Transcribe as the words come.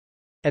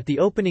At the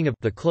opening of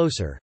The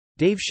Closer,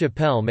 Dave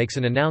Chappelle makes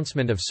an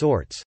announcement of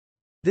sorts.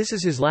 This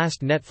is his last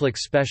Netflix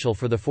special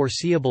for the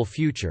foreseeable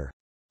future.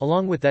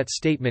 Along with that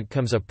statement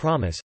comes a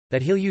promise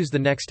that he'll use the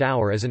next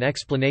hour as an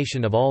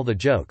explanation of all the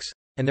jokes,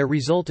 and their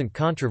resultant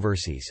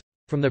controversies,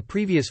 from the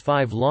previous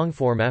 5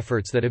 long-form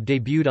efforts that have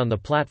debuted on the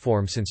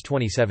platform since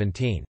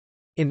 2017.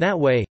 In that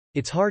way,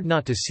 it's hard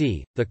not to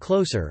see The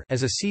Closer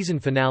as a season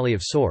finale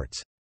of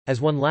sorts, as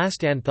one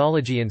last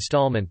anthology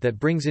installment that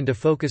brings into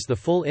focus the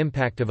full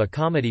impact of a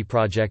comedy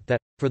project that,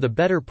 for the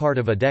better part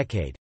of a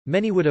decade,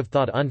 many would have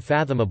thought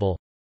unfathomable.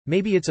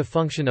 Maybe it's a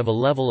function of a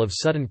level of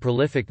sudden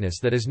prolificness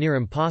that is near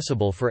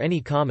impossible for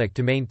any comic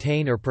to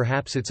maintain, or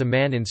perhaps it's a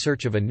man in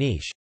search of a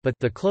niche, but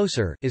The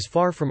Closer is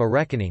far from a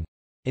reckoning.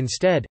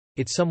 Instead,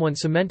 it's someone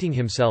cementing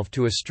himself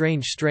to a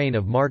strange strain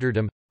of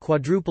martyrdom,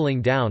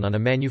 quadrupling down on a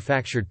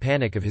manufactured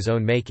panic of his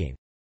own making.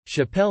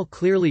 Chappelle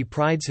clearly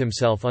prides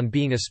himself on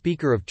being a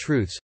speaker of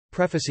truths,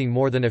 prefacing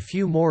more than a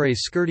few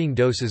mores skirting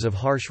doses of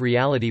harsh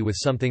reality with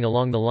something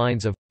along the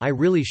lines of, "I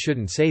really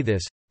shouldn't say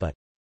this, but..."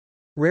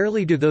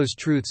 Rarely do those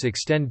truths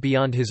extend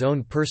beyond his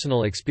own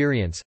personal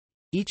experience.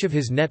 Each of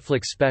his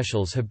Netflix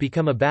specials have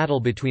become a battle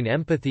between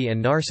empathy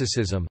and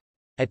narcissism.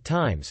 At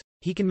times,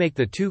 he can make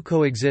the two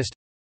coexist.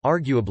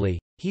 Arguably,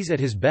 he's at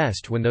his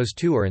best when those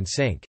two are in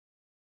sync.